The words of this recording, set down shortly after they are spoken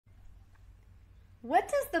What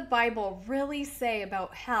does the Bible really say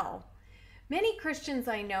about hell? Many Christians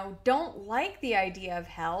I know don't like the idea of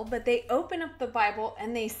hell, but they open up the Bible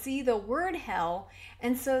and they see the word hell,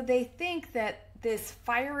 and so they think that this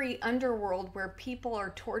fiery underworld where people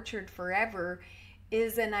are tortured forever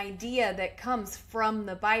is an idea that comes from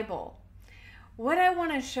the Bible. What I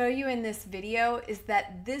want to show you in this video is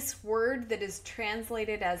that this word that is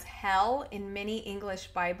translated as hell in many English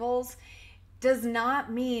Bibles does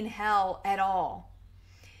not mean hell at all.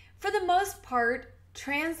 For the most part,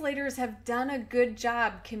 translators have done a good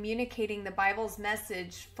job communicating the Bible's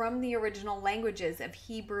message from the original languages of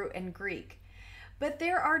Hebrew and Greek. But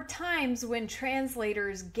there are times when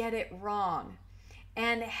translators get it wrong,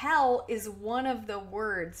 and hell is one of the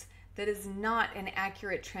words that is not an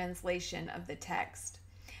accurate translation of the text.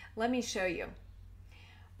 Let me show you.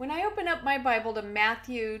 When I open up my Bible to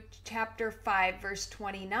Matthew chapter 5, verse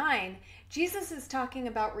 29, Jesus is talking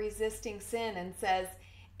about resisting sin and says,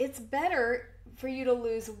 "It's better for you to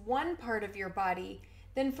lose one part of your body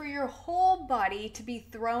than for your whole body to be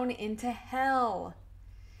thrown into hell."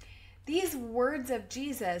 These words of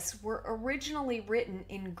Jesus were originally written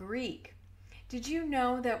in Greek. Did you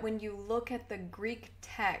know that when you look at the Greek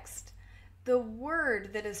text, the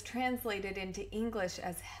word that is translated into English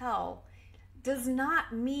as hell does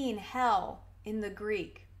not mean hell in the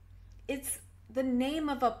Greek? It's the name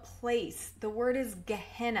of a place. The word is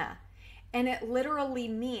Gehenna, and it literally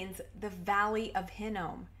means the Valley of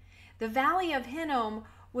Hinnom. The Valley of Hinnom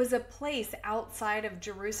was a place outside of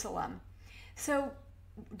Jerusalem. So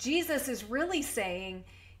Jesus is really saying,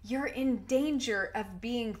 you're in danger of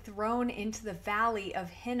being thrown into the Valley of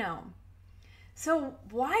Hinnom. So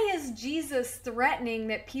why is Jesus threatening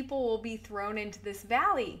that people will be thrown into this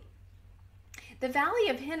valley? The Valley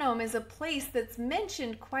of Hinnom is a place that's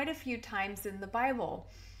mentioned quite a few times in the Bible.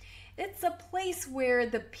 It's a place where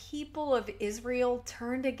the people of Israel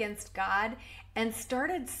turned against God and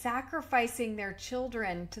started sacrificing their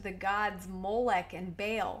children to the gods Molech and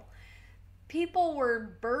Baal. People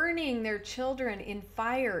were burning their children in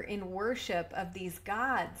fire in worship of these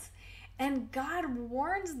gods. And God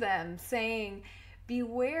warns them, saying,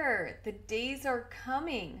 "Beware, the days are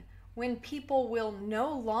coming when people will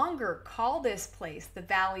no longer call this place the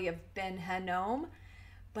Valley of Ben Hinnom,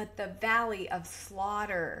 but the Valley of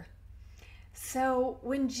Slaughter." So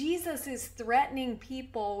when Jesus is threatening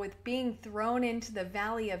people with being thrown into the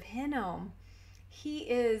Valley of Hinnom, he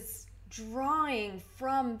is drawing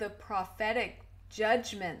from the prophetic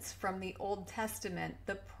judgments from the Old Testament,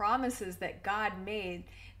 the promises that God made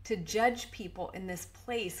to judge people in this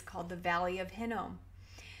place called the Valley of Hinnom.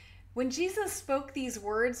 When Jesus spoke these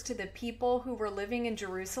words to the people who were living in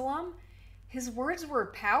Jerusalem, his words were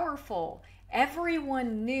powerful.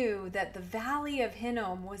 Everyone knew that the Valley of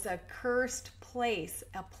Hinnom was a cursed place,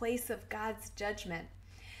 a place of God's judgment.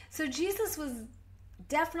 So Jesus was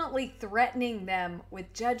definitely threatening them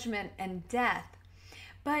with judgment and death,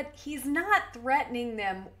 but he's not threatening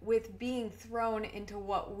them with being thrown into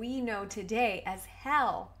what we know today as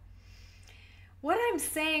hell. What I'm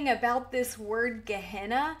saying about this word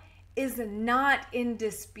Gehenna is not in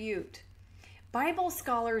dispute. Bible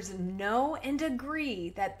scholars know and agree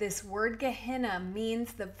that this word Gehenna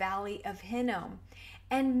means the Valley of Hinnom,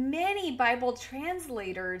 and many Bible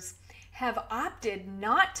translators have opted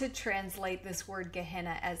not to translate this word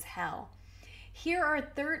Gehenna as hell. Here are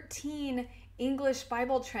 13 English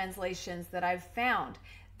Bible translations that I've found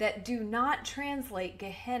that do not translate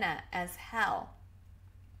Gehenna as hell.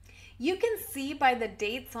 You can see by the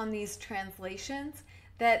dates on these translations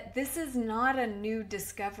that this is not a new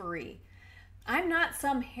discovery. I'm not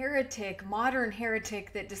some heretic, modern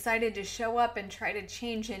heretic that decided to show up and try to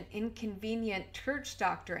change an inconvenient church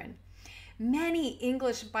doctrine. Many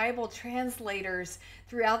English Bible translators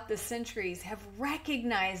throughout the centuries have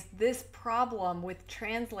recognized this problem with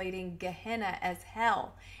translating Gehenna as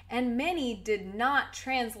hell, and many did not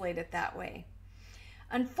translate it that way.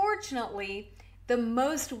 Unfortunately, the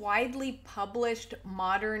most widely published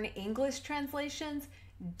modern English translations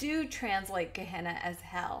do translate Gehenna as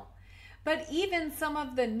hell. But even some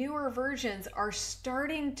of the newer versions are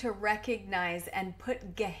starting to recognize and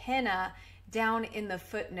put Gehenna down in the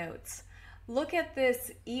footnotes. Look at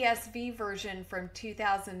this ESV version from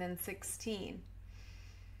 2016.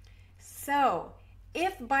 So,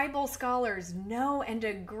 if Bible scholars know and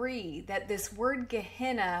agree that this word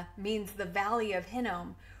Gehenna means the Valley of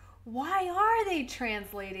Hinnom, why are they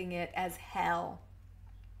translating it as hell?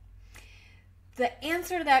 The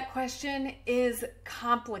answer to that question is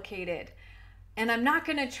complicated, and I'm not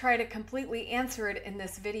going to try to completely answer it in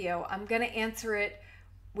this video. I'm going to answer it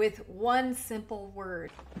with one simple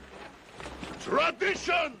word.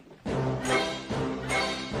 Tradition!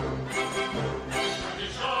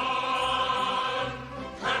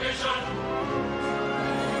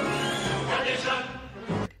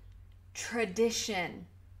 tradition.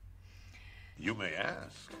 You may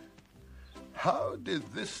ask, how did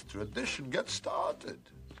this tradition get started?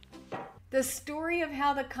 The story of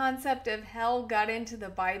how the concept of hell got into the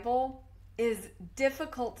Bible is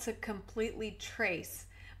difficult to completely trace.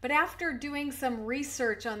 But after doing some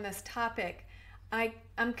research on this topic,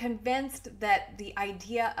 I'm convinced that the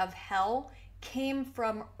idea of hell came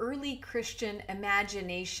from early Christian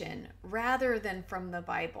imagination rather than from the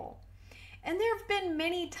Bible. And there have been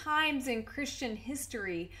many times in Christian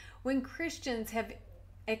history when Christians have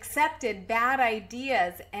accepted bad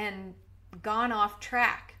ideas and gone off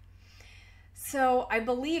track. So I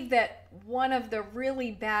believe that one of the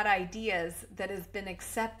really bad ideas that has been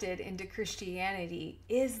accepted into Christianity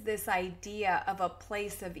is this idea of a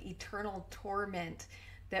place of eternal torment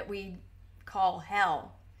that we call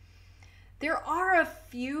hell. There are a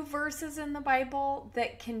few verses in the Bible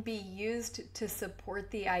that can be used to support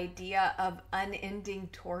the idea of unending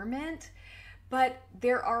torment, but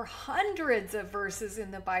there are hundreds of verses in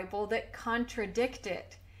the Bible that contradict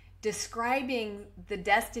it, describing the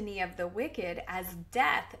destiny of the wicked as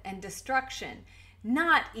death and destruction,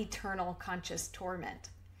 not eternal conscious torment.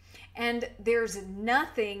 And there's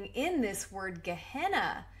nothing in this word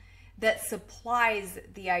Gehenna that supplies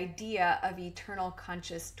the idea of eternal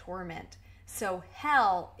conscious torment. So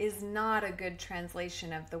hell is not a good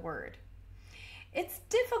translation of the word. It's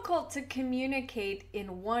difficult to communicate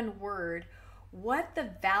in one word what the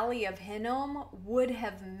Valley of Hinnom would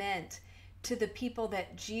have meant to the people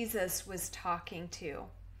that Jesus was talking to.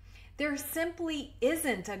 There simply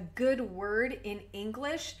isn't a good word in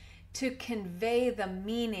English to convey the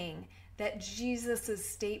meaning that Jesus'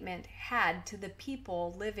 statement had to the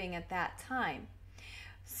people living at that time.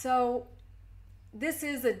 So this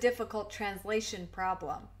is a difficult translation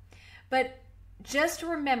problem. But just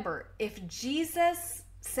remember, if Jesus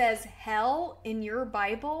says hell in your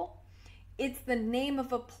Bible, it's the name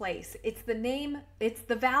of a place. It's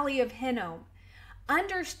the Valley of Hinnom.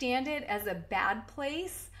 Understand it as a bad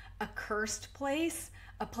place, a cursed place,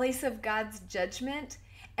 a place of God's judgment,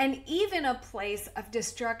 and even a place of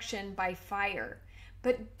destruction by fire.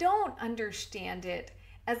 But don't understand it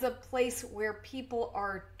as a place where people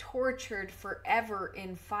are tortured forever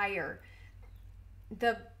in fire.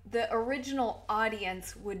 The original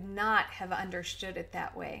audience would not have understood it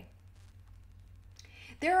that way.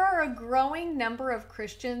 There are a growing number of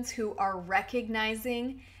Christians who are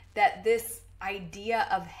recognizing that this idea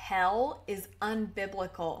of hell is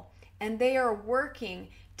unbiblical, and they are working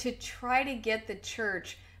to try to get the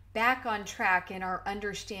church back on track in our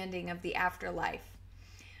understanding of the afterlife.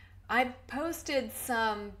 I posted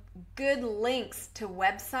some good links to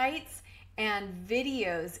websites and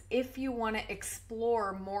videos if you want to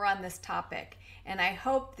explore more on this topic. And I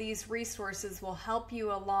hope these resources will help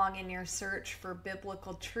you along in your search for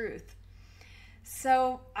biblical truth.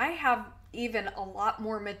 So I have even a lot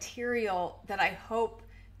more material that I hope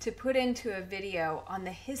to put into a video on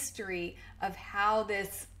the history of how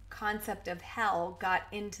this concept of hell got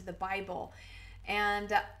into the Bible. And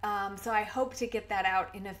so I hope to get that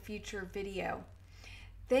out in a future video.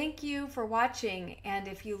 Thank you for watching, and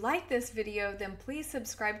if you like this video, then please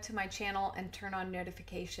subscribe to my channel and turn on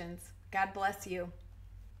notifications. God bless you.